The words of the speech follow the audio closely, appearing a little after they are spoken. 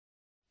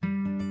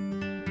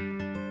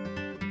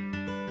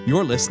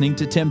You're listening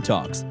to Tim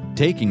Talks,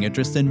 Taking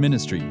Interest in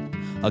Ministry,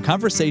 a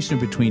conversation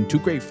between two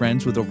great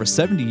friends with over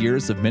 70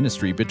 years of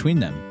ministry between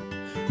them.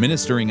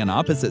 Ministering on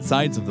opposite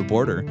sides of the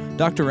border,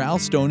 Dr. Al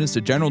Stone is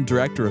the General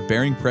Director of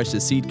Bearing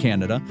Precious Seed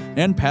Canada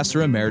and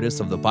Pastor Emeritus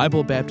of the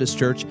Bible Baptist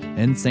Church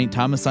in St.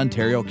 Thomas,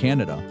 Ontario,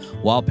 Canada,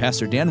 while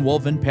Pastor Dan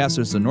Wolven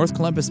pastors the North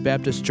Columbus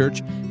Baptist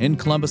Church in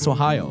Columbus,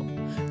 Ohio.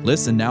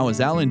 Listen now as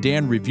Al and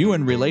Dan review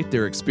and relate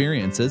their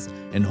experiences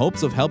in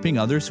hopes of helping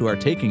others who are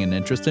taking an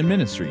interest in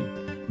ministry.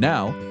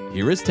 Now,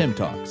 here is Tim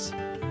Talks.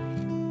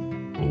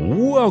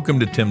 Welcome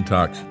to Tim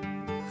Talks.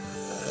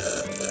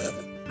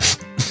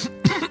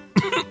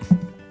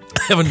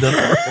 I haven't done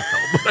it for a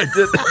while, but I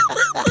did.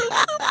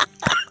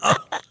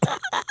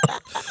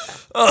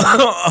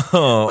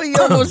 Well, you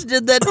almost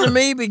did that to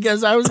me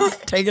because I was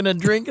taking a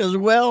drink as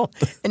well,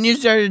 and you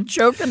started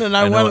choking, and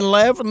I wanted to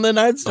laugh, and then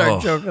I'd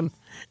start choking.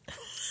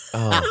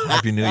 Oh,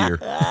 Happy New Year.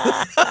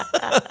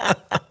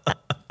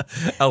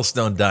 Al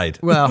Stone died.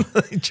 Well,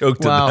 he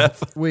choked to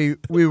death. We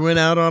went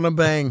out on a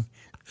bang.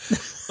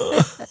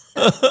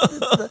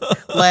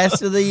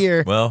 Last of the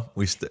year. Well,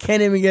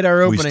 can't even get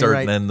our opening we start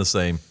right. and end the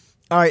same.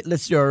 All right,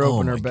 let's do our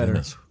opener my better.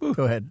 goodness.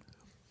 Go ahead.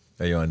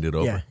 Hey, you want to do it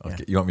over? Yeah, Okay.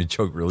 yeah. You want me to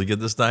choke really good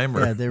this time?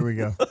 Or? Yeah, there we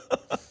go.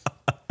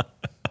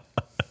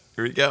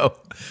 Here we go.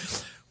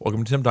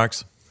 Welcome to Tim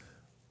Talks.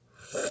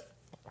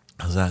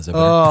 How's that? Is that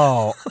better?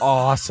 Oh,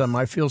 awesome.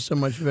 I feel so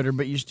much better,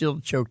 but you still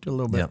choked a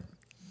little bit. Yeah.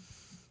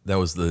 That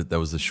was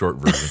the short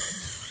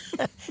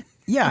version.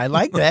 Yeah, I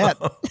like that.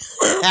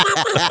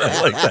 I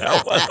like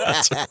that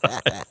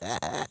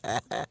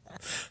one.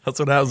 That's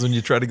what happens when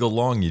you try to go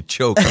long. You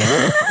choke.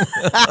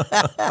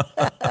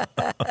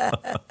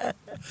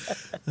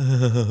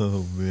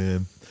 Oh,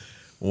 man.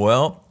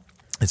 Well,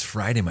 it's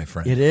Friday, my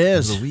friend. It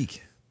is. End of the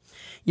week.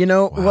 You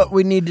know Wow. what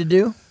we need to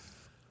do?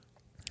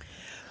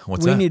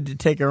 What's We that? need to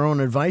take our own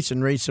advice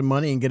and raise some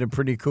money and get a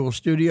pretty cool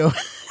studio.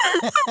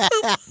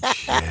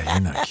 Yeah,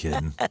 you're not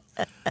kidding.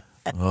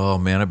 Oh,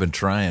 man, I've been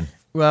trying.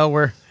 Well,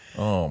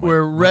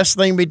 we're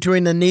wrestling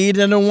between a need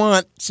and a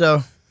want.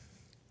 So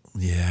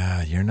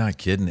Yeah, you're not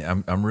kidding.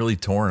 I'm really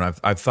torn.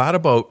 I've thought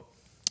about,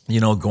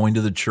 going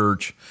to the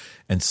church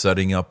and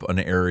setting up an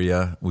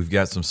area. We've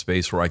got some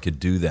space where I could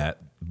do that,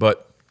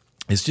 but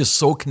it's just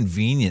so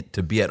convenient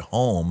to be at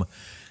home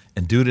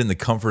and do it in the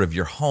comfort of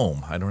your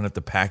home. I don't have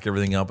to pack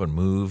everything up and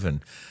move,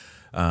 and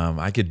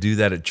I could do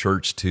that at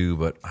church too.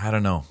 But I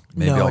don't know.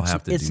 Maybe I'll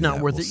have to. It's do not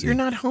that. worth We'll it. see. You're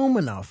not home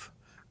enough.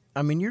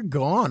 I mean, you're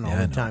gone all Yeah,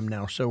 I the know. time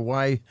now. So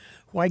why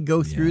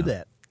go through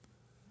that?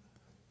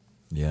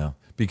 Yeah,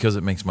 because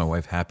it makes my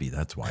wife happy.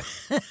 That's why.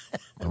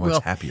 My wife's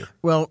happier.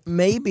 Well,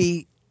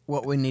 maybe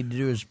what we need to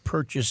do is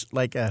purchase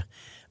like a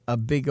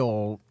big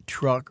old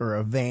truck or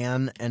a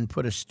van and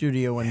put a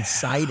studio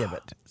inside of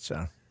it.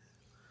 So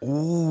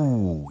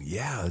Ooh,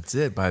 yeah, that's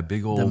it. Buy a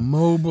big old the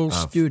mobile what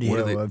are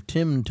studio they- of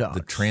Tim Talks.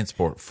 the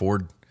transport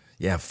Ford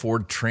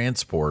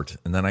Transport,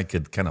 and then I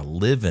could kind of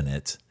live in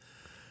it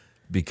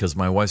because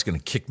my wife's going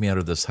to kick me out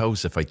of this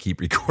house if I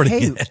keep recording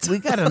Hey, it. we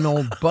got an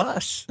old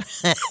bus.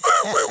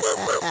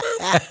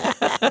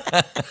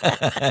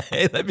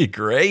 Hey, that'd be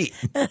great.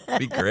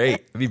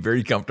 It'd be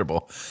very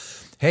comfortable.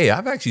 Hey,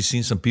 I've actually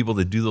seen some people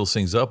that do those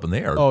things up, and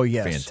they are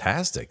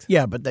fantastic.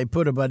 Yeah, but they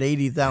put about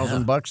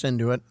 $80,000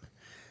 into it.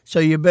 So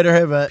you better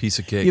have a Piece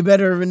of cake. You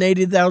better have an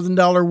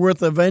 $80,000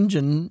 worth of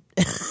engine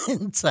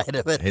inside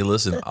of it. Hey,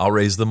 listen, I'll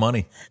raise the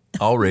money.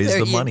 I'll raise There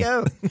the you money.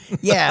 go.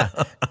 Yeah,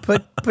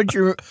 put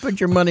your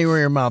money where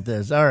your mouth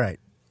is. All right.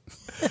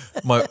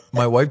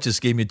 My wife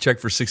just gave me a check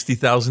for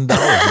 $60,000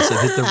 and said,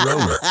 "Hit the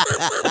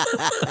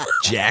road,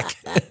 Jack.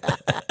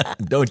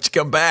 Don't you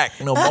come back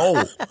no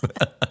more."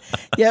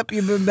 Yep,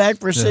 you've been back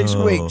for 6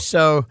 weeks.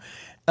 So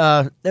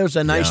that was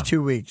a nice Yeah.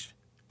 2 weeks.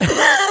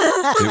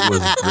 It was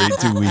a great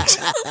 2 weeks.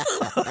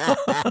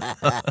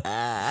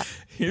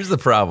 Here's the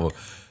problem.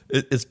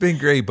 It's been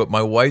great, but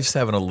my wife's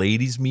having a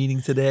ladies'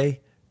 meeting today.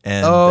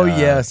 And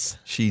yes.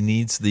 she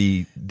needs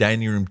the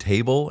dining room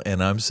table,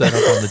 and I'm set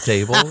up on the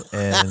table,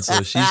 and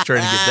so she's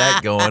trying to get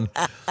that going.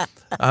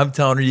 I'm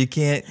telling her you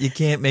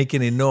can't make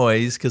any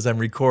noise because I'm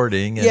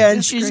recording. And Yeah,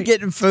 and she's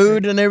getting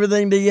food and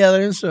everything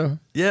together. So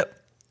Yep.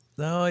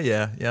 Oh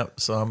yeah, yep.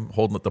 So I'm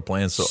holding up the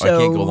plan, so I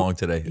can't go long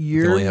today. I can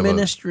Your only have a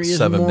ministry is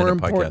 7-minute more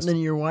important podcast. than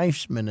your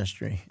wife's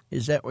ministry.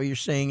 Is that what you're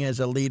saying as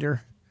a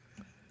leader?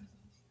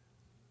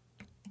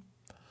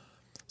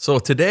 So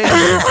today,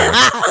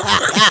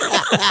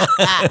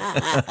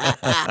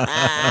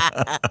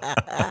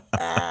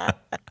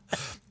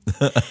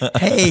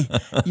 Hey,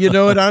 you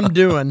know what I'm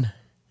doing?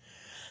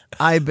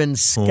 I've been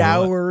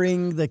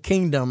scouring the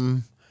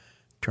kingdom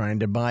trying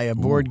to buy a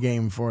board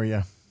game for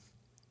you.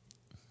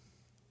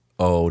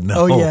 oh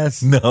no, Oh,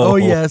 yes. no, Oh,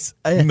 yes.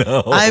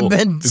 no, I've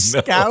been no.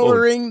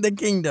 scouring the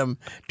kingdom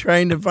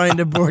trying to find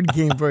a board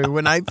game for you.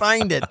 When I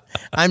find it,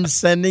 I'm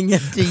sending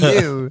it to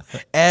you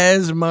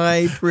as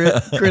my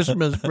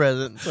Christmas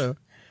present. So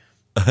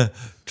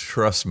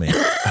Trust me,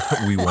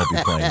 we won't be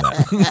playing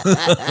that.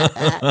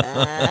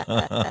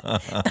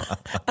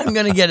 I'm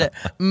going to get it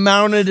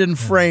mounted and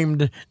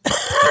framed.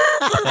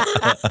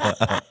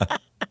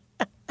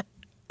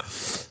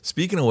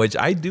 Speaking of which,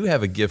 I do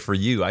have a gift for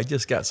you. I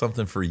just got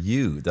something for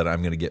you that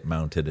I'm going to get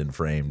mounted and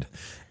framed,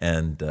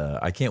 and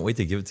I can't wait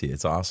to give it to you.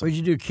 It's awesome. What'd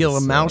you do? Kill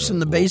a mouse in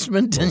the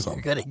basement? And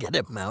you got to get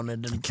it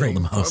mounted and Kill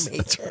the framed mouse. for me.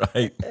 That's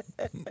right.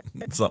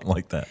 Something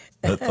like that.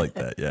 That's like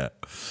that. Yeah.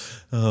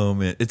 Oh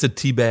man, it's a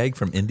tea bag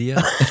from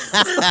India.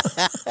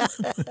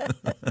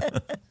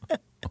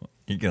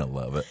 You're gonna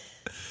love it.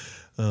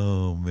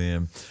 Oh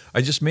man,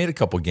 I just made a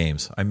couple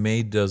games. I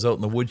was out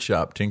in the wood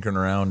shop tinkering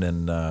around,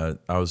 and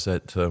I was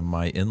at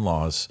my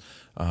in-laws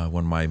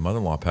when my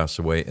mother-in-law passed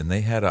away, and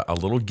they had a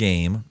little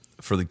game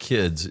for the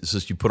kids. It's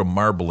just you put a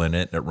marble in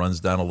it, and it runs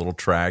down a little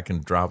track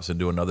and drops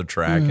into another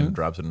track and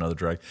drops into another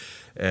track.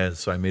 And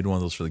so I made one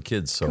of those for the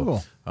kids.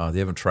 So Cool. They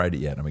haven't tried it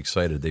yet. I'm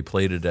excited. They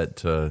played it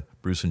at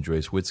Bruce and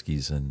Joyce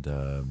Witzke's, and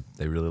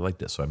they really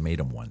liked it. So I made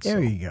them one.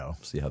 There you go.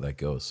 See how that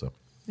goes. So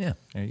yeah,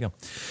 there you go.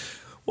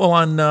 Well,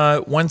 on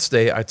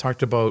Wednesday, I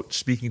talked about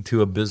speaking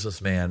to a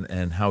businessman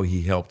and how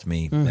he helped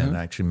me, and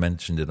I actually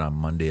mentioned it on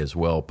Monday as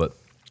well. But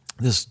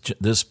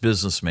this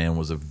businessman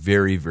was a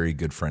very, very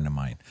good friend of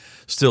mine.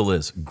 Still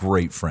is,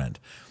 great friend.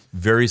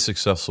 Very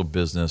successful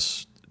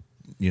business,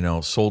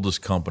 sold his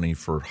company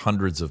for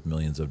hundreds of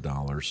millions of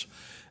dollars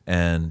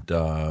and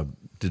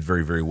did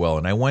very, very well.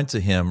 And I went to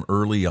him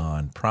early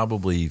on,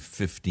 probably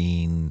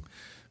 15,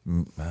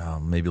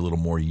 maybe a little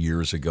more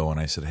years ago, and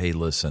I said, hey,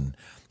 listen,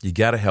 you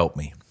got to help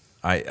me.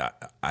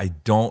 I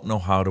don't know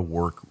how to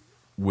work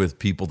with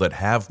people that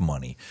have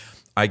money.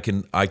 I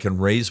can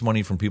raise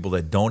money from people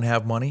that don't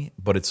have money,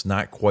 but it's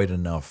not quite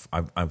enough.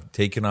 I've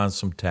taken on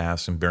some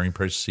tasks, and Bearing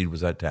Precious Seed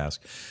was that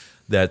task.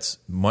 That's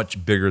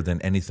much bigger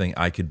than anything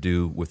I could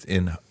do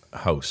within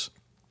house.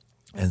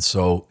 And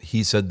so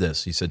he said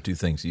this. He said two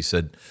things. He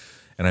said,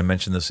 and I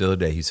mentioned this the other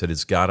day. He said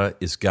it's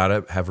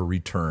gotta have a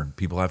return.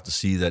 People have to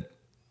see that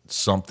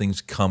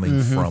something's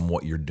coming from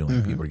what you're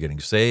doing. People are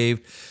getting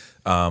saved.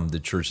 The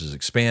church is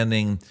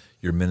expanding.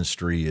 Your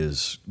ministry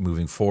is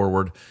moving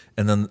forward.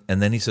 And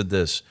then he said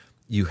this: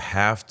 you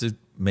have to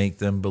make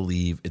them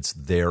believe it's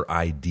their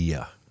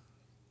idea.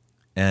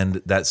 And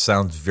that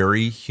sounds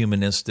very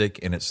humanistic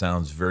and it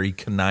sounds very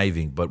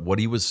conniving. But what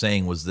he was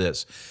saying was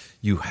this: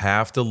 you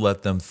have to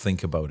let them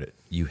think about it.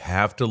 You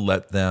have to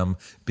let them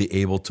be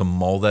able to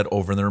mull that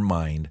over in their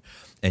mind.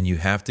 And you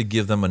have to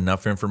give them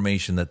enough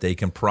information that they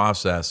can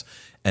process.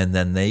 And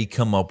then they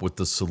come up with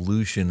the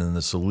solution. And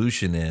the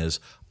solution is,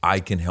 I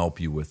can help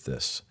you with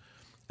this.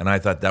 And I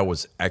thought that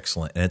was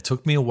excellent. And it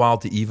took me a while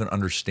to even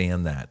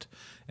understand that.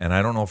 And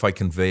I don't know if I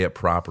convey it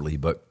properly,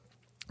 but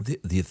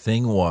the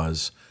thing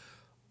was,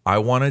 I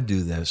want to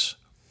do this.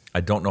 I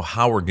don't know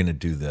how we're going to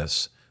do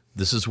this.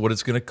 This is what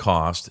it's going to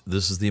cost.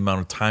 This is the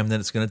amount of time that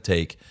it's going to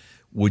take.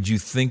 Would you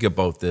think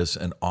about this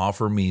and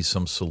offer me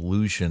some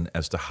solution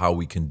as to how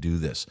we can do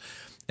this?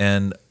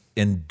 And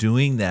in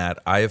doing that,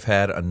 I have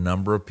had a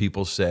number of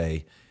people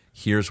say,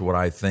 here's what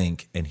I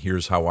think, and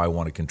here's how I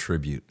want to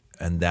contribute.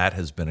 And that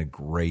has been a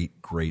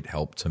great, great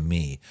help to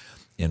me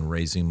in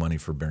raising money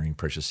for Bearing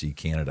Precious Seed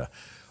Canada.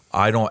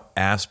 I don't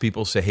ask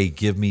people, say, hey,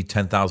 give me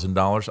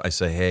 $10,000. I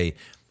say, hey,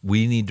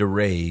 we need to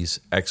raise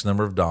X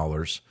number of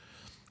dollars.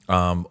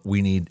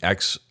 We need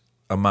X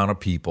amount of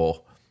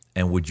people.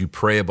 And would you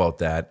pray about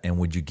that? And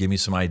would you give me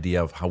some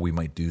idea of how we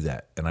might do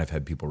that? And I've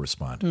had people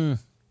respond.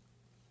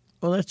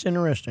 Well, that's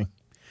interesting.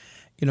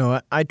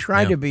 I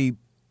try to be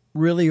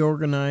really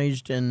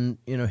organized, and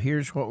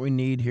here's what we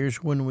need,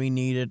 here's when we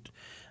need it.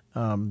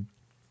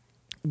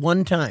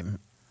 One time,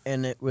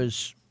 and it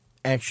was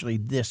actually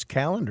this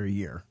calendar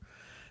year,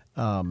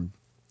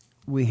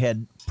 we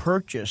had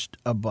purchased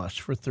a bus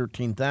for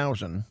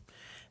 $13,000,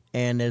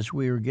 and as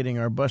we were getting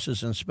our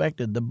buses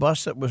inspected, the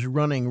bus that was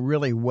running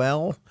really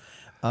well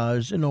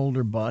was an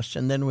older bus,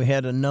 and then we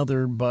had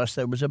another bus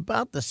that was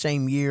about the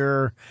same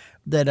year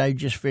that I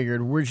just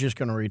figured we're just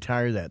going to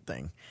retire that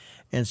thing.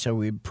 And so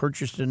we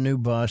purchased a new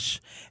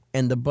bus,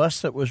 and the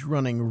bus that was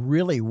running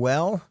really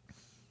well,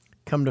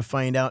 come to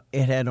find out,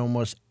 it had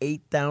almost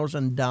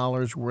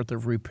 $8,000 worth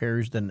of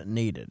repairs than it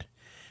needed.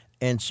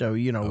 And so,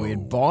 we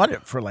had bought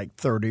it for like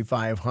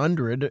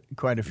 $3,500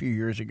 quite a few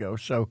years ago.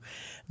 So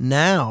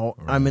now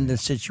I'm in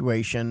this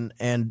situation,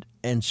 and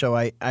so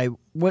I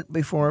went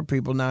before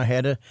people. Now I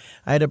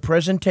had a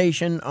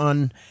presentation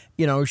on,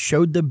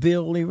 showed the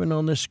bill even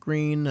on the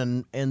screen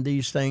and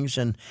these things.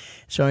 And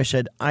so I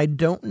said, I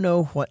don't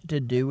know what to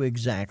do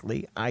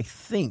exactly. I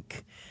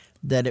think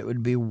that it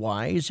would be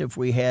wise if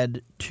we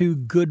had two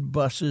good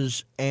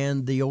buses,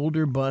 and the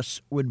older bus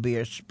would be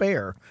a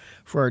spare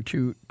for our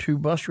two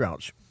bus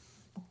routes.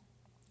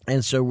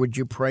 And so would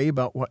you pray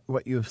about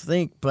what you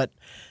think? But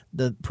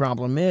the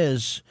problem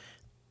is,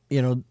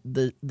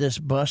 this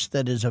bus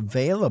that is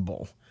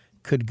available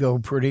could go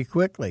pretty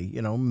quickly.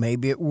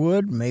 Maybe it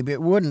would, maybe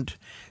it wouldn't.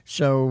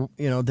 So,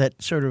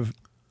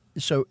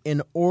 so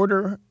in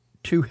order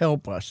to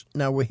help us,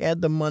 now we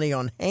had the money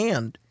on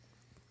hand,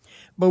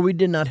 but we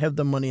did not have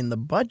the money in the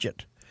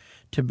budget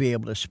to be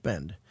able to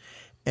spend.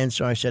 And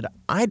so I said,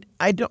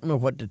 I don't know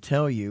what to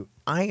tell you.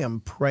 I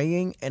am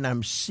praying and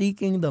I'm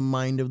seeking the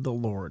mind of the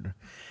Lord.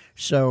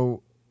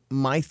 So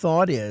my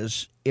thought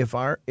is,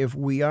 if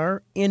we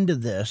are into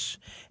this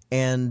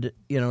and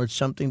it's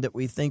something that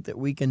we think that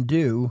we can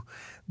do,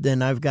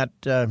 then I've got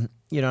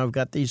I've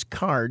got these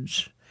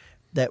cards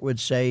that would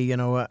say,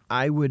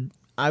 I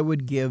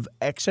would give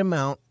X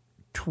amount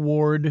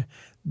toward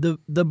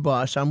the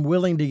bus. I'm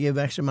willing to give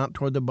X amount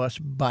toward the bus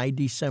by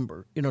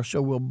December.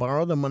 So we'll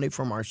borrow the money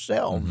from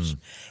ourselves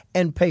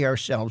and pay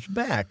ourselves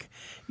back.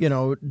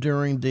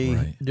 During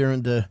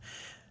the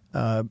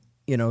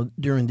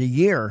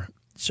year.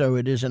 So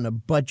it isn't a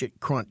budget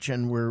crunch,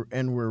 and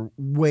we're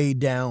way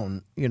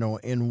down,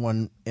 in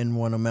one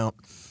amount.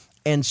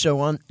 And so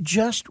on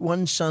just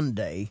one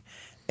Sunday,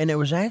 and it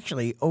was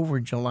actually over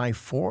July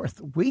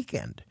 4th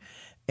weekend,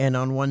 and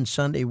on one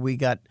Sunday we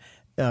got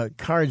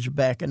cards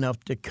back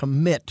enough to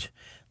commit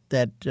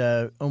that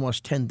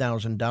almost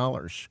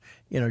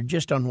 $10,000,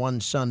 just on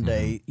one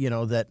Sunday,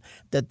 that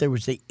there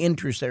was the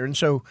interest there. And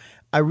so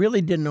I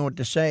really didn't know what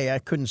to say. I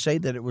couldn't say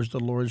that it was the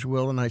Lord's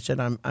will, and I said,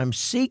 I'm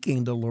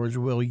seeking the Lord's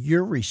will.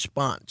 Your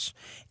response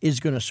is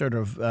going to sort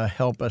of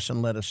help us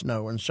and let us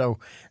know. And so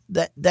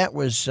that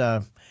was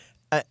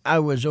I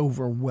was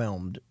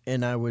overwhelmed,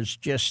 and I was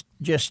just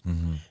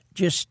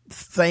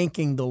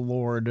thanking the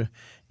Lord,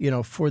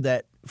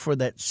 for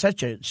that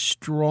such a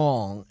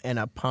strong and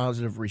a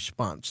positive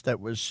response. That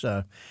was,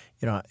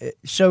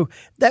 so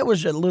that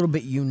was a little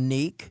bit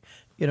unique,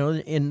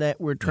 in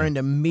that we're trying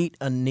to meet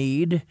a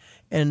need.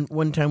 And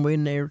one time we had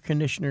an air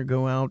conditioner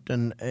go out,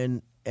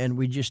 and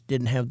we just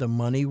didn't have the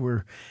money.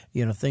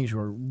 Things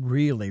were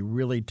really,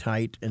 really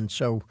tight, and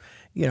so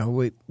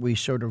we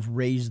sort of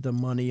raised the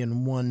money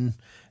in one.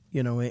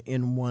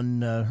 In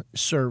one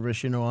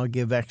service, I'll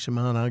give X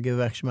amount,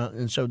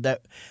 and so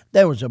that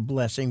was a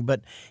blessing. But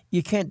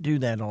you can't do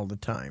that all the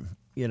time,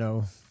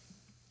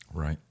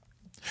 Right.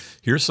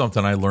 Here's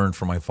something I learned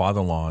from my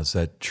father-in-law is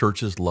that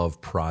churches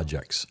love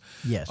projects.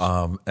 Yes.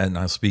 And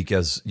I speak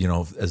as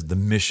the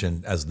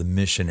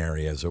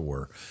missionary, as it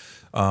were.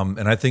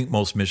 And I think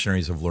most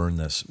missionaries have learned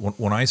this.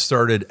 When I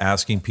started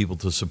asking people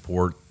to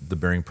support the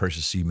Bearing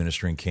Precious Seed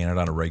Ministry in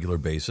Canada on a regular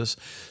basis,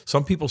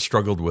 some people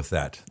struggled with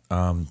that,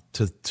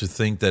 to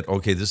think that,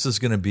 okay, this is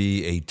going to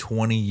be a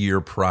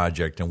 20-year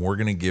project and we're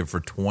going to give for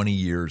 20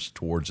 years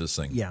towards this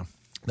thing. Yeah.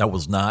 That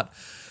was not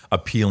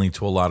appealing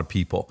to a lot of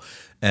people.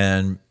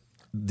 And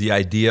the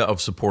idea of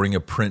supporting a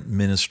print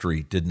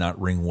ministry did not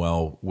ring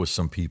well with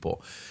some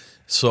people.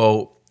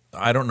 So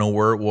I don't know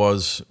where it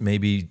was,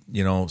 maybe,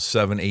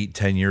 7, 8,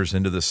 10 years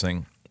into this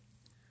thing.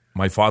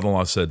 My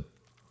father-in-law said,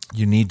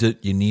 you need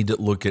to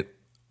look at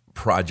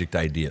project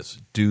ideas.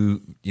 We're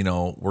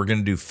going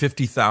to do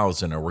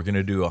 50,000, or we're going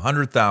to do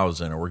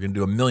 100,000, or we're going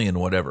to do $1 million,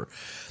 whatever,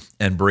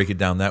 and break it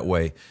down that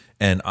way.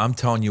 And I'm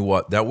telling you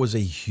what, that was a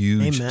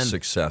huge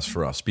success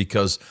for us,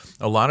 because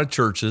a lot of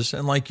churches,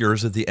 and like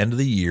yours, at the end of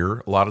the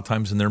year, a lot of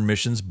times in their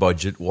missions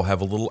budget, will have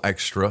a little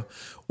extra,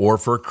 or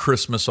for a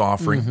Christmas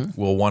offering,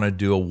 we'll want to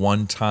do a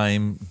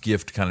one-time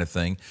gift kind of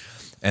thing.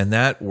 And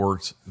that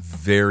worked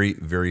very,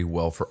 very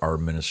well for our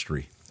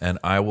ministry. And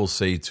I will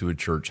say to a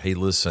church, hey,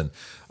 listen,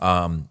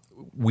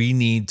 we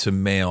need to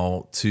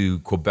mail to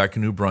Quebec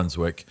and New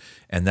Brunswick,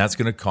 and that's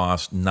going to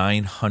cost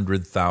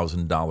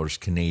 $900,000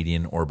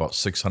 Canadian, or about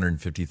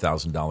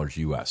 $650,000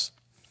 US.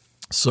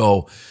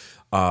 So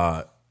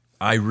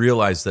I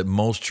realized that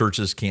most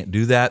churches can't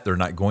do that. They're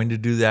not going to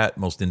do that.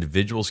 Most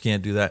individuals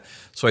can't do that.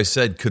 So I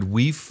said, could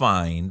we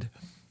find,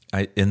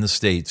 in the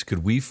States,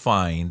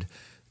 300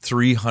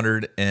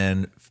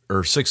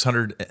 or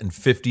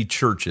 650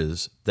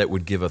 churches that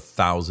would give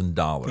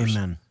 $1,000?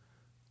 Amen.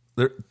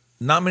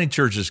 Not many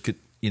churches can't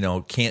do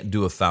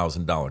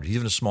 $1,000.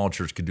 Even a small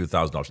church could do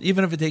 $1,000,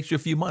 even if it takes you a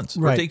few months.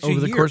 Right. Or it takes you over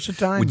a the year. course of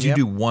time. Would you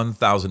do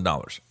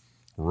 $1,000?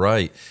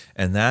 Right.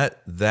 And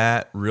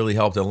that really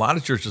helped. A lot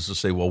of churches will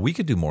say, well, we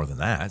could do more than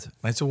that. And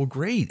I said, well,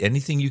 great.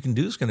 Anything you can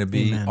do is going to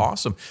be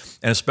awesome.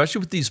 And especially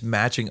with these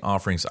matching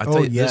offerings. I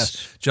tell you,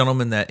 this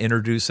gentleman that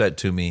introduced that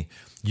to me,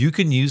 you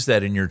can use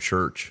that in your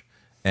church.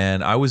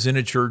 And I was in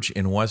a church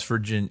in West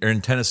Virginia, or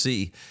in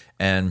Tennessee,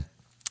 and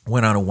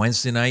went on a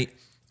Wednesday night.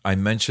 I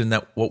mentioned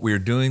that what we were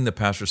doing, the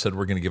pastor said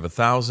we're going to give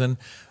 1,000.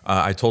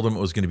 I told him it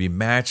was going to be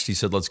matched. He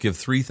said, let's give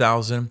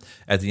 3,000.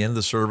 At the end of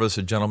the service,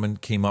 a gentleman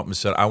came up and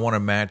said, I want to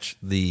match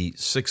the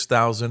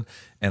 6,000.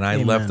 And I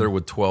left there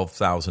with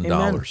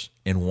 $12,000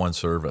 in one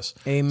service.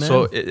 Amen.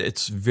 So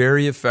it's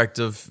very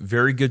effective,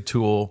 very good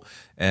tool.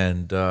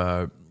 And,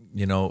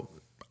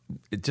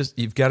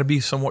 you've got to be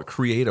somewhat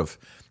creative.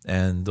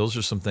 And those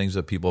are some things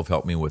that people have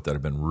helped me with that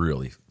have been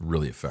really,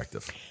 really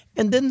effective.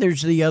 And then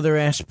there's the other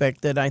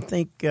aspect that I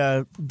think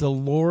the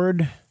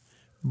Lord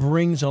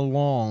brings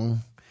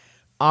along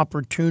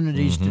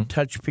opportunities to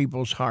touch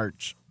people's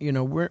hearts.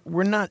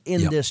 We're not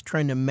in this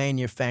trying to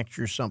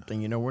manufacture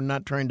something. We're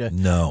not trying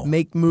to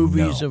make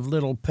movies of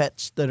little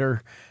pets that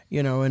are,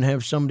 and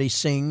have somebody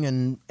sing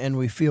and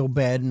we feel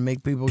bad and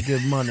make people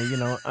give money.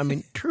 I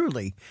mean,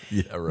 truly.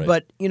 Yeah, right.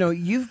 But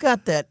you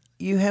have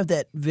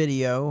that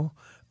video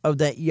of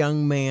that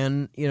young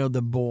man,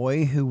 the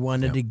boy who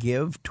wanted to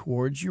give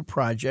towards your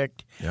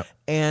project. Yep.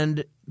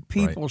 And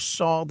people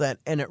saw that,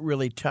 and it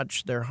really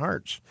touched their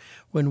hearts.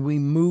 When we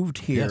moved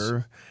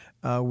here,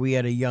 we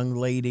had a young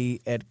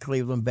lady at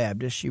Cleveland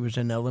Baptist. She was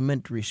in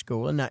elementary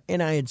school, and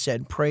I had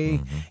said,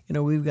 pray,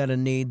 we've got a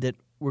need that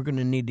we're going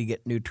to need to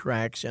get new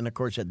tracks. And, of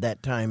course, at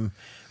that time,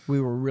 we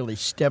were really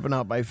stepping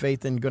out by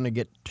faith and going to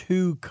get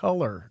 2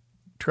 color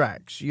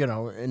tracks,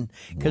 and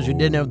because we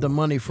didn't have the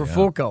money for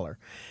full color.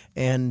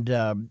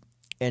 And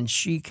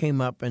she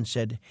came up and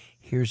said,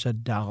 here's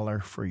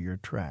 $1 for your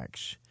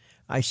tracks.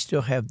 I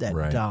still have that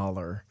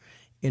 $1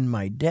 in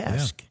my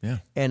desk.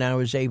 And I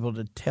was able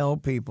to tell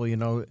people,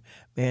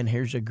 man,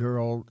 here's a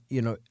girl,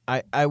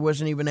 I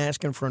wasn't even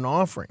asking for an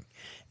offering,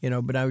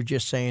 but I was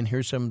just saying,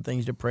 here's some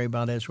things to pray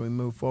about as we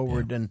move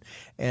forward.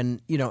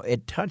 And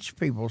it touched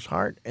people's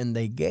heart and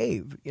they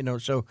gave,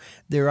 so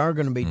there are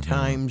going to be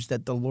times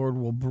that the Lord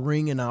will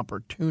bring an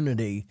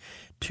opportunity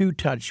to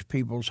touch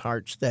people's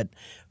hearts that,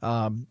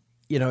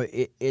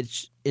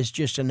 it's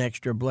just an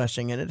extra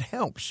blessing, and it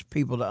helps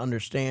people to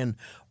understand,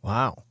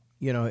 wow,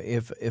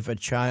 if a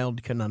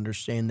child can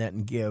understand that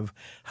and give,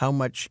 how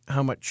much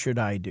should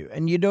I do?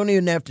 And you don't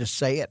even have to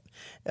say it.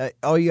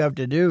 All you have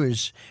to do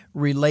is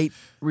relate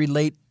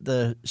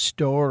the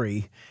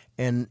story.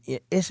 And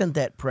isn't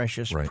that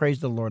precious? Right.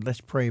 Praise the Lord.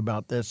 Let's pray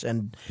about this.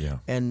 And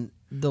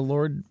the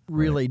Lord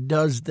really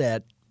does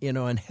that,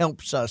 and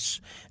helps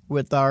us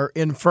with our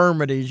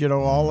infirmities,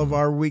 all of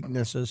our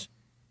weaknesses.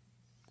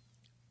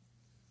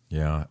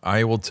 Yeah,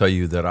 I will tell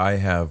you that I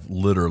have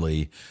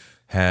literally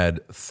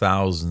had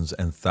thousands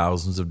and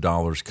thousands of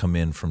dollars come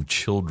in from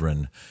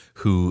children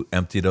who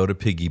emptied out a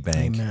piggy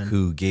bank,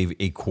 who gave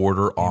a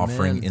quarter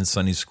offering in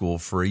Sunday school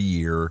for a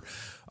year,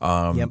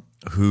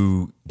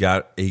 who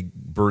got a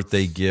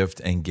birthday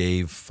gift and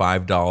gave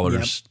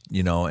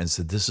 $5, and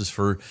said, this is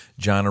for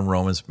John and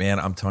Romans.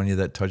 Man, I'm telling you,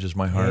 that touches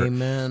my heart.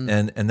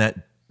 Amen. And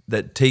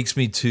that takes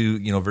me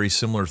to, very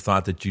similar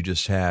thought that you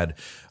just had.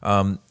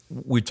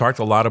 We talked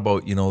a lot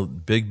about,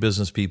 big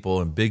business people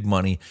and big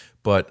money,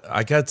 but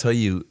I got to tell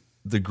you,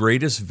 the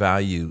greatest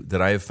value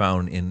that I have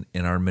found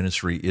in our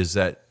ministry is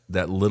that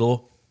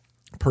little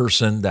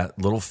person, that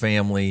little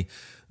family,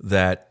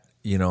 that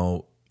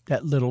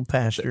little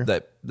pastor,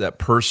 that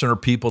person or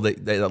people,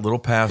 that little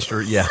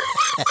pastor. Yeah,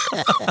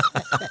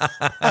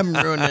 I'm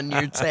ruining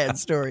your sad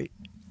story.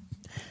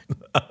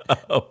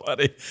 Oh,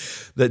 buddy,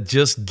 that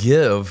just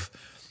give.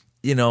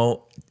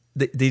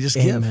 They just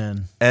give,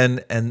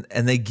 and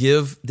they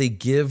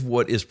give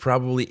what is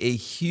probably a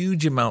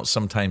huge amount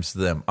sometimes to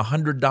them.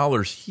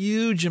 $100,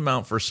 huge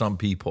amount for some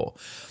people.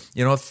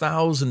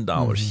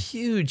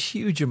 $1,000,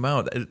 huge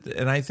amount.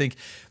 And I think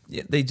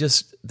they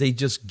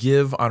just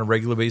give on a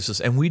regular basis.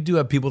 And we do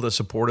have people that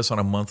support us on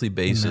a monthly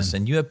basis,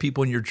 and you have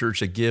people in your church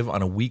that give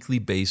on a weekly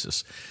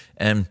basis,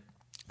 and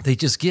they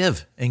just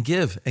give and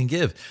give and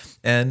give.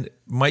 And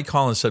Mike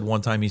Collins said one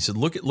time, he said,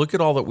 look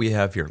at all that we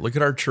have here. Look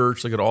at our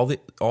church. Look at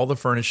all the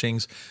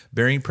furnishings,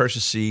 bearing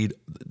precious seed,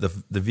 the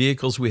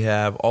vehicles we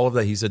have, all of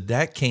that. He said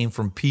that came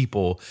from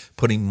people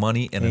putting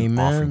money in an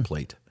offering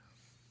plate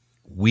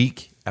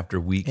week after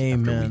week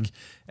after week.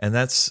 And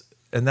that's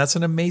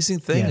an amazing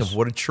thing of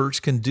what a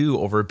church can do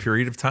over a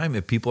period of time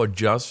if people are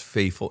just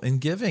faithful in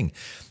giving.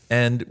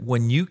 And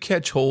when you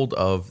catch hold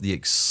of the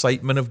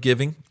excitement of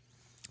giving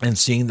and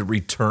seeing the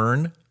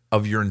return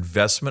of your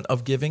investment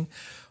of giving,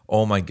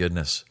 oh my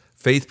goodness.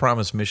 Faith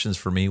Promise Missions,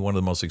 for me, one of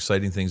the most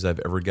exciting things I've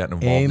ever gotten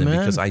involved in,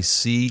 because I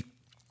see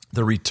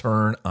the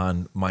return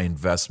on my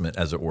investment,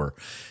 as it were.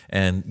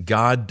 And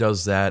God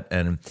does that.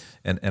 And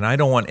I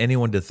don't want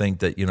anyone to think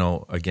that,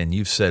 again,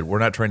 you've said, we're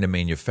not trying to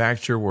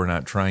manufacture, we're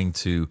not trying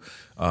to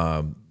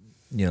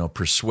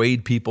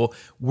persuade people.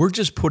 We're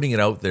just putting it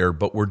out there,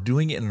 but we're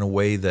doing it in a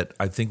way that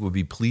I think would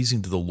be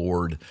pleasing to the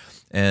Lord.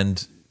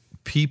 And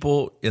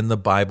people in the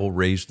Bible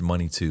raised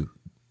money too.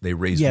 They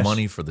raised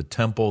money for the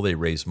temple. They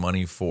raised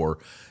money for,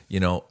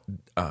 different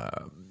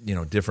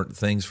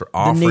things, for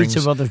offerings, the needs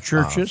of other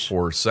churches,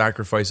 for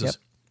sacrifices.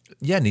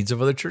 Yeah, needs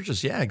of other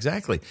churches. Yeah,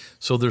 exactly.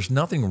 So there's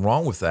nothing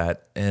wrong with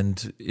that.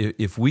 And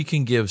if we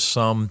can give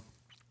some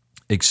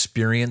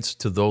experience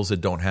to those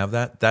that don't have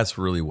that, that's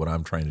really what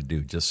I'm trying to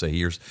do. Just say,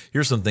 here's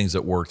some things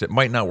that worked. It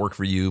might not work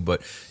for you,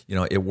 but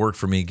it worked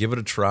for me. Give it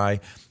a try.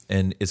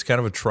 And it's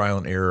kind of a trial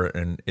and error.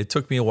 And it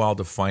took me a while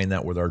to find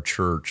that with our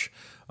church.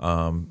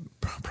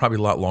 Probably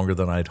a lot longer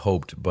than I'd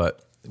hoped,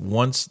 but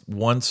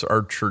once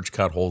our church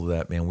caught hold of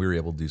that, man, we were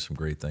able to do some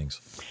great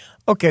things.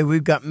 Okay,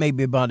 we've got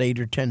maybe about 8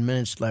 or 10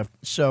 minutes left.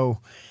 So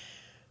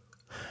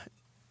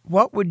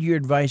what would your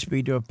advice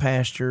be to a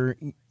pastor,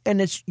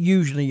 and it's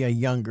usually a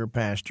younger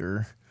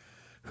pastor,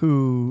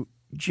 who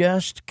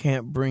just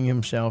can't bring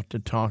himself to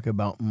talk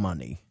about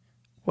money?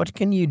 What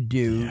can you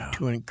do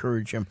to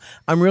encourage him?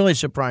 I'm really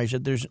surprised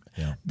that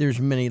there's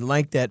many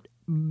like that,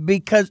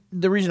 because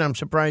the reason I'm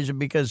surprised is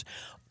because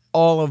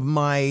all of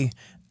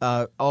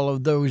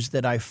those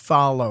that I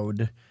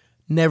followed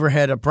never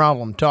had a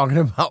problem talking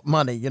about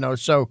money,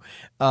 So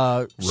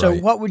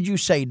what would you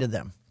say to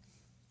them?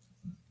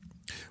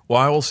 Well,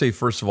 I will say,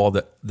 first of all,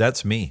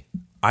 that's me.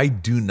 I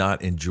do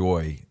not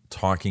enjoy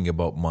talking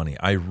about money.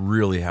 I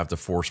really have to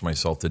force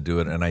myself to do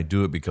it, and I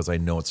do it because I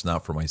know it's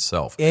not for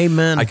myself.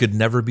 Amen. I could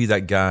never be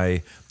that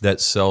guy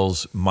that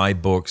sells my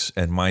books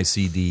and my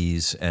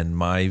CDs and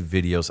my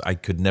videos. I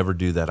could never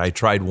do that. I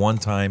tried one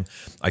time.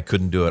 I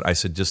couldn't do it. I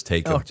said, just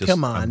take them. Oh,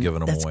 come on. I'm giving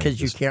them That's away. because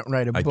you can't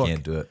write a book. I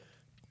can't do it.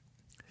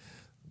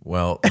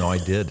 Well, no, I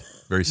did.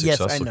 Very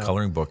successful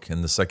coloring book,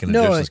 and the second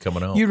edition is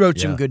coming out. You wrote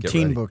some good get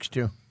teen ready. books,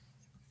 too.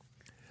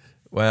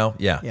 Well,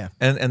 yeah.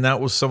 And that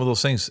was some of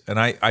those things. And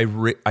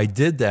I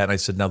did that. And I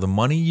said, now the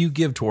money you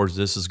give towards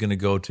this is going to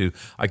go to,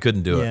 I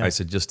couldn't do it. Yeah. I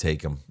said, just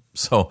take them.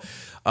 So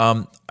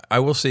I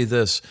will say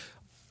this.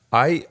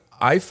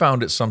 I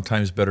found it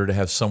sometimes better to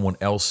have someone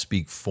else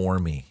speak for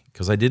me,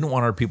 because I didn't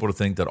want our people to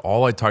think that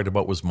all I talked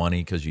about was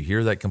money, because you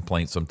hear that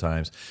complaint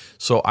sometimes.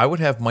 So I would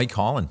have Mike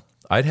Holland.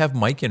 I'd have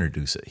Mike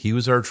introduce it. He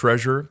was our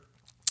treasurer.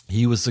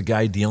 He was the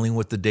guy dealing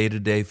with the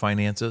day-to-day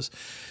finances.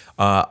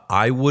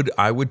 I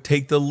would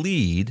take the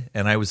lead,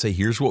 and I would say,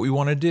 here's what we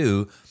want to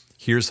do.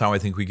 Here's how I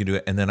think we can do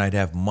it. And then I'd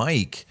have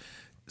Mike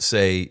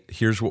say,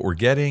 here's what we're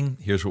getting.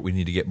 Here's what we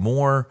need to get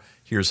more.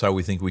 Here's how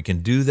we think we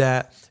can do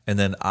that. And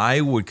then I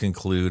would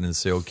conclude and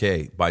say,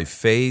 okay, by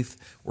faith,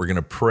 we're going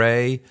to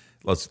pray.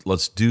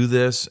 Let's do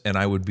this. And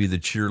I would be the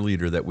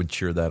cheerleader that would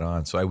cheer that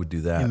on. So I would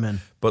do that.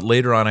 Amen. But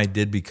later on, I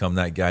did become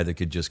that guy that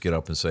could just get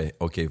up and say,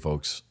 okay,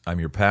 folks, I'm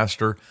your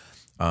pastor.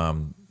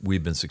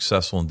 We've been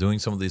successful in doing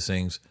some of these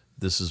things.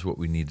 This is what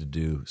we need to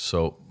do.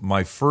 So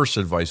my first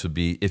advice would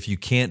be, if you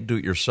can't do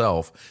it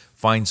yourself,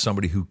 find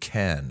somebody who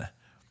can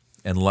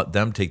and let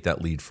them take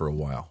that lead for a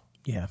while.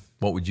 Yeah.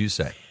 What would you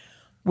say?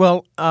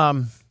 Well,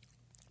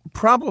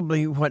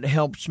 probably what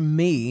helps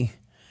me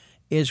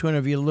is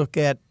whenever you look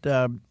at,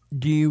 do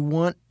you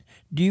want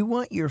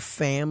your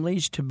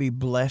families to be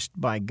blessed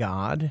by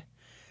God?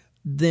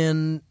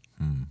 Then,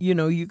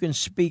 you can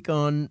speak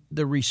on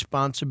the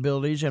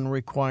responsibilities and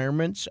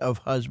requirements of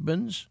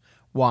husbands,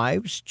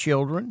 wives,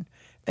 children,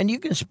 and you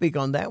can speak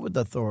on that with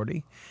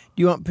authority.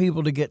 Do you want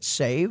people to get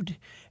saved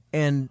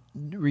and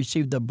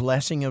receive the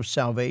blessing of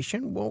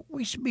salvation? Well,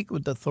 we speak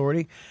with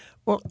authority.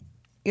 Well,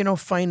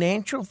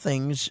 financial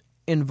things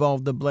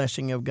involve the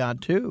blessing of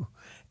God too,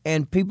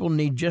 and people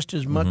need just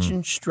as much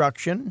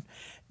instruction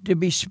to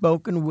be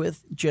spoken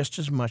with just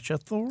as much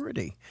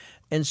authority.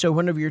 And so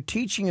whenever you're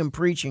teaching and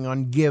preaching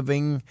on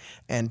giving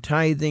and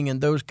tithing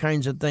and those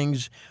kinds of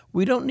things,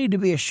 we don't need to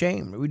be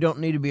ashamed. We don't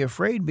need to be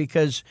afraid,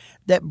 because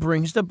that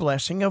brings the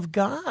blessing of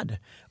God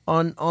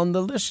on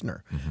the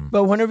listener.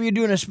 But whenever you're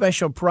doing a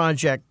special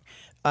project,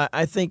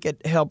 I think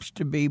it helps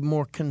to be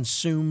more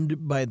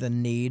consumed by the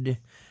need,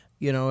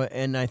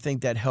 and I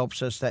think that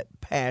helps us, that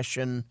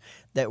passion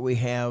that we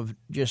have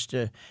just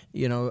to,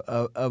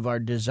 of our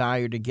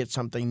desire to get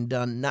something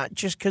done, not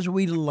just because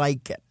we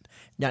like it,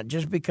 not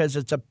just because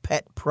it's a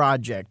pet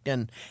project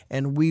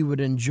and we would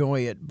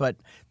enjoy it, but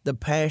the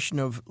passion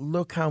of,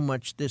 look how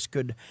much this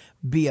could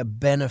be a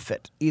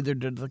benefit either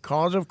to the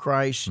cause of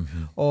Christ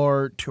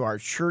or to our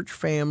church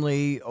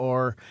family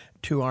or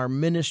to our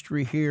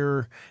ministry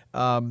here,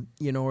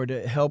 or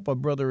to help a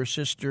brother or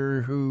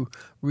sister who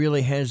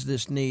really has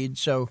this need.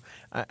 So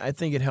I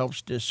think it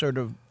helps to sort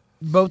of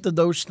both of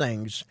those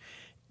things,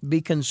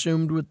 be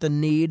consumed with the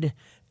need,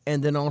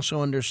 and then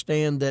also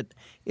understand that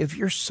if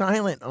you're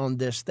silent on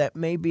this, that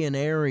may be an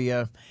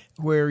area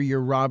where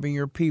you're robbing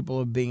your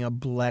people of being a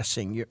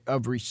blessing,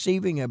 of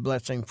receiving a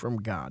blessing from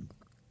God.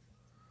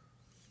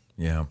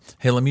 Yeah.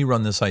 Hey, let me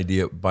run this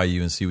idea by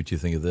you and see what you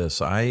think of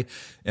this. I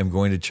am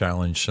going to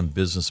challenge some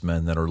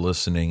businessmen that are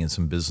listening and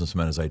some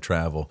businessmen as I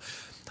travel.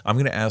 I'm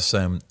going to ask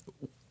them,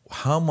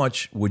 how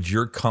much would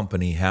your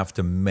company have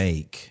to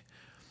make?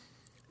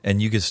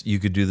 And you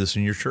could do this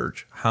in your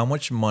church. How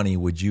much money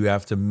would you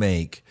have to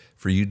make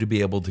for you to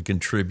be able to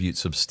contribute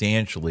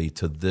substantially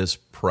to this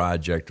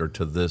project or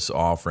to this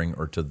offering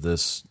or to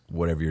this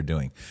whatever you're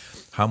doing?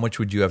 How much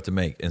would you have to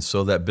make? And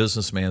so that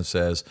businessman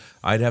says,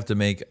 I'd have to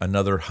make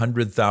another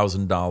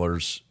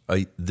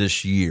 $100,000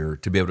 this year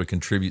to be able to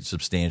contribute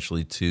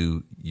substantially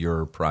to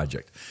your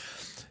project.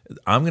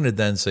 I'm going to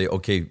then say,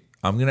 okay,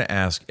 I'm going to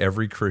ask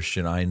every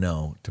Christian I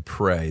know to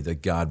pray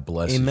that God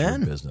blesses your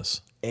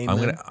business.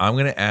 Amen. I'm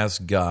going to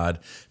ask God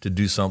to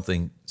do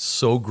something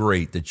so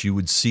great that you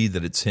would see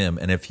that it's Him.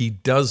 And if He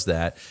does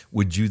that,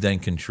 would you then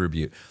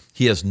contribute?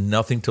 He has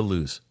nothing to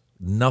lose.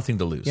 Nothing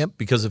to lose. Yep.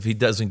 Because if he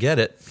doesn't get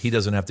it, he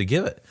doesn't have to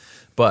give it.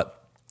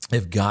 But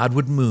if God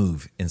would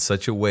move in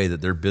such a way that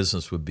their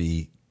business would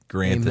be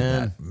granted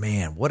that,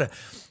 man,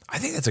 I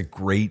think that's a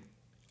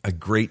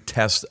great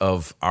test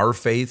of our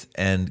faith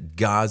and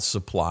God's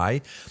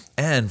supply,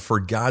 and for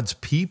God's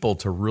people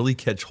to really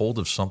catch hold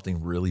of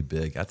something really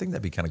big. I think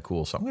that'd be kind of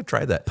cool. So I'm going to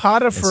try that.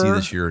 Potiphar and see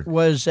this year.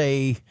 Was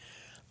a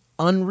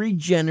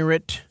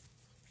unregenerate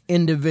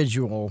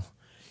individual,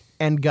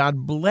 and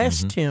God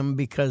blessed him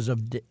because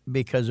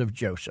of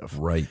Joseph.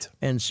 Right.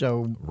 And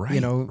so,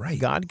 Right.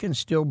 God can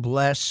still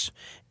bless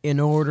in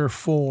order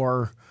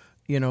for,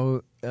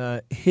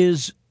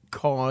 His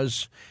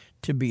cause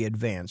to be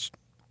advanced.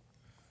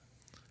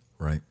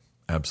 Right.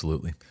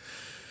 Absolutely.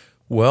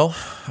 Well,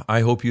 I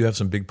hope you have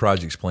some big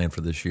projects planned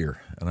for this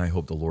year, and I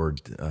hope the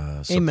Lord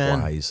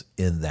supplies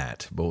in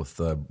that,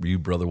 both you,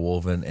 Brother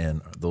Wolven,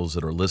 and those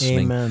that are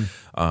listening.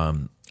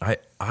 Amen.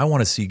 I want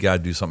to see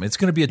God do something. It's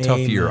going to be a tough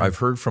year. I've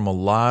heard from a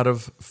lot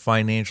of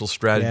financial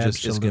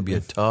strategists. It's going to be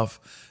a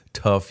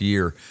tough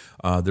year.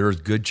 There's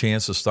a good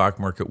chance the stock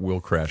market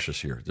will crash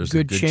this year. There's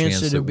a good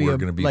chance that we're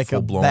going to be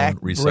full-blown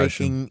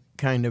recession.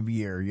 Kind of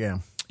year, yeah.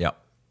 Yeah,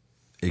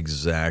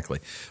 exactly.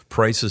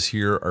 Prices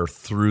here are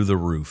through the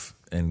roof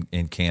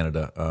in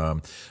Canada.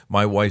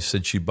 My wife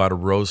said she bought a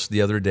roast the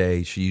other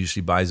day. She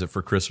usually buys it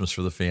for Christmas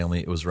for the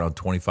family. It was around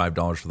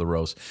 $25 for the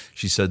roast.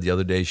 She said the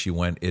other day she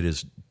went, it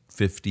is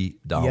 $50.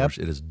 Yep.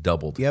 It has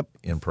doubled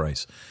in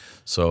price.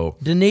 So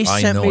Denise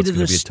sent me to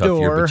the store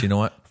year, but you know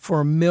what?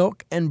 For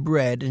milk and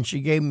bread, and she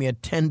gave me a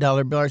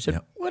 $10 bill. I said,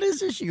 What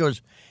is this? She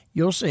goes,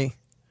 you'll see.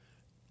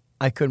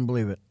 I couldn't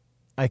believe it.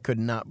 I could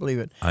not believe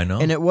it. I know.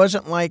 And it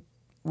wasn't like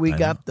we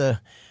got the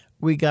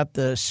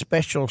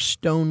special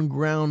stone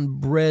ground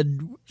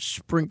bread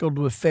sprinkled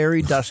with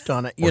fairy dust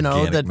on it.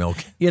 Organic milk.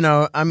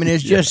 I mean,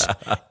 it's just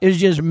it's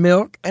just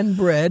milk and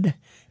bread,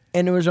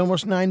 and it was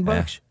almost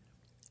 $9.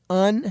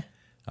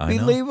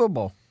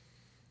 Unbelievable.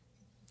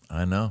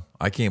 I know.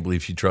 I can't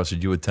believe she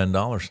trusted you with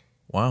 $10.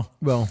 Wow.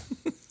 Well,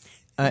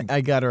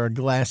 I got her a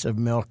glass of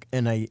milk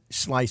and a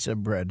slice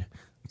of bread.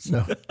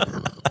 So,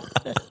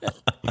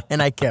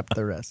 and I kept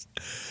the rest.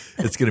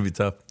 It's going to be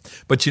tough.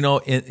 But,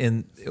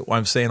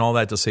 I'm saying all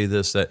that to say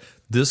this, that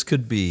this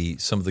could be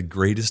some of the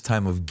greatest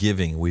time of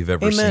giving we've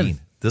ever seen.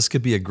 This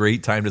could be a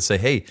great time to say,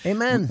 hey,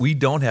 Amen. We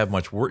don't have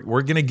much. We're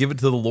going to give it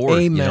to the Lord.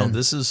 Amen.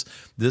 This is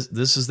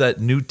that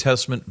New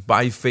Testament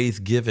by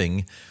faith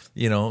giving,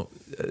 to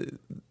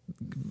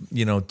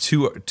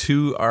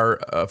our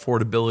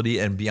affordability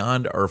and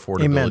beyond our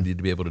affordability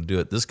to be able to do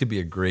it. This could be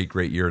a great,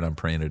 great year, and I'm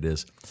praying it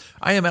is.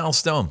 I am Al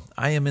Stone.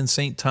 I am in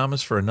St.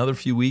 Thomas for another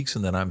few weeks,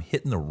 and then I'm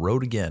hitting the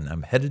road again.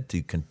 I'm headed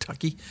to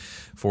Kentucky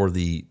for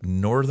the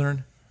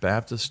Northern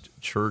Baptist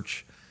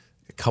Church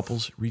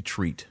Couples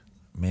Retreat.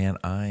 Man,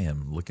 I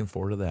am looking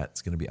forward to that.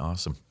 It's going to be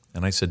awesome.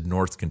 And I said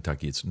North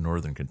Kentucky. It's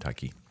Northern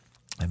Kentucky.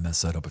 I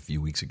messed that up a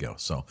few weeks ago.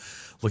 So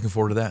looking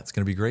forward to that. It's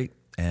going to be great.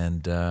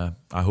 And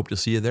I hope to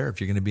see you there. If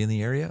you're going to be in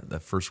the area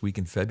that first week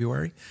in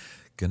February,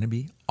 going to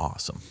be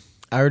awesome.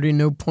 I already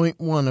know point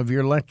one of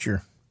your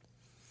lecture.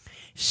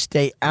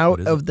 Stay out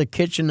of the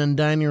kitchen and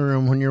dining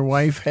room when your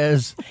wife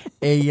has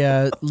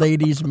a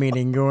ladies'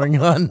 meeting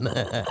going on.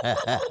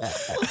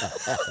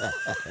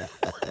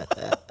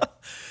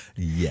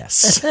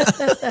 Yes.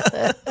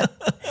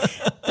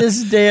 This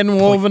is Dan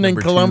Wolven in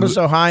Columbus,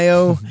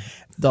 Ohio.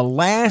 The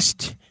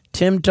last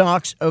Tim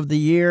Talks of the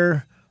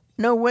year.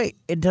 No, wait,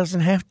 it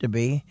doesn't have to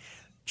be.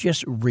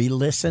 Just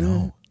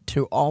re-listen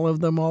to all of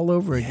them all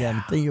over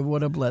again. Think of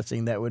what a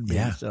blessing that would be.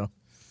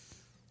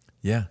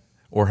 Yeah.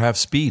 Or have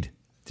speed.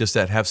 Just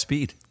that have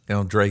speed.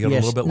 Drag it a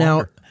little bit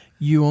longer. Now,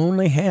 you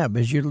only have,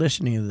 as you're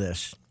listening to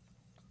this,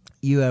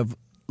 you have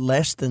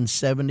less than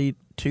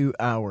 72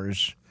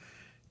 hours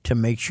to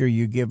make sure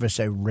you give us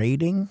a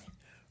rating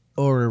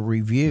or a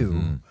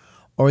review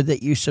or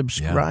that you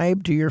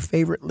subscribe to your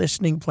favorite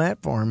listening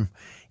platform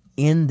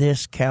in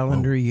this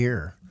calendar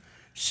year.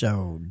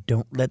 So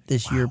don't let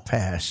this year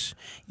pass.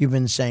 You've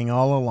been saying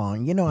all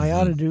along, I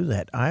ought to do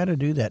that. I ought to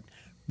do that.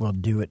 Well,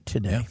 do it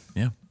today.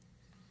 Yeah.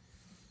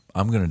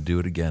 I'm going to do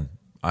it again.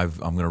 I'm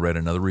going to write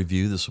another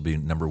review. This will be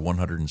number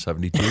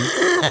 172. I'll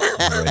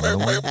write another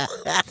one.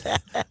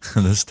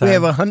 This time. We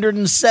have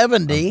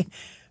 170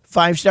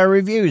 5-star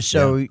reviews,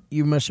 so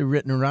you must have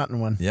written a rotten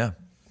one. Yeah.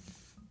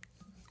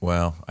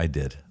 Well, I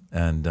did.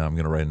 And I'm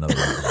going to write another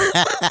one.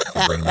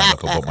 I'll bring that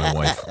up about my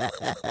wife.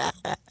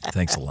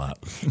 Thanks a lot.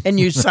 And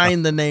you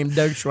signed the name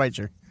Doug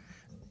Schweitzer.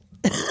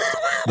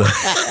 Well,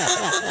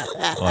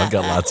 I've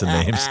got lots of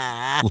names.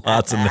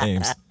 Lots of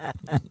names.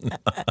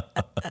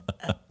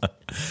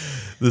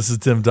 This is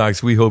Tim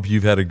Talks. We hope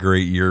you've had a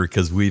great year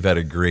because we've had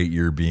a great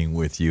year being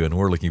with you, and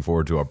we're looking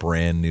forward to a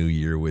brand new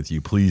year with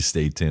you. Please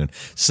stay tuned.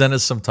 Send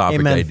us some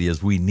topic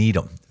ideas. We need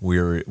them. We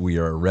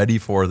are ready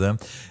for them,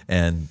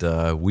 and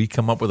we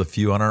come up with a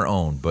few on our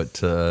own,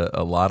 but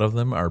a lot of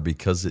them are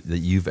because that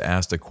you've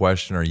asked a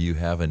question or you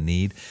have a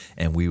need,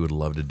 and we would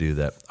love to do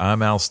that.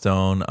 I'm Al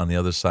Stone. On the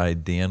other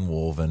side, Dan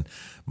Wolven,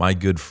 my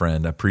good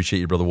friend. I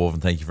appreciate you, Brother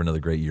Wolven. Thank you for another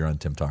great year on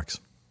Tim Talks.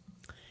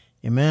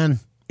 Amen.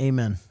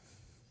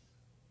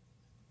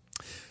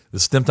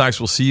 This is Tim Talks.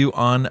 We'll see you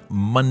on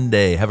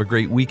Monday. Have a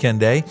great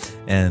weekend day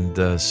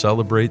and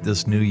celebrate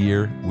this new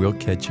year. We'll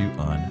catch you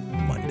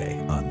on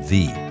Monday on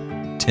the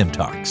Tim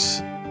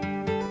Talks.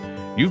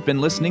 You've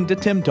been listening to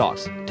Tim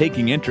Talks,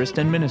 taking interest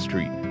in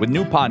ministry, with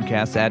new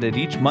podcasts added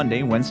each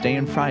Monday, Wednesday,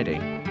 and Friday.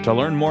 To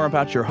learn more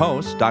about your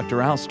hosts,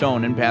 Dr. Al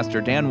Stone and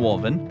Pastor Dan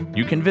Wolven,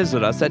 you can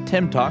visit us at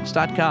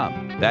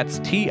timtalks.com. That's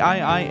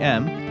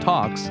TIIM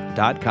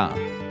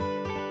Talks.com.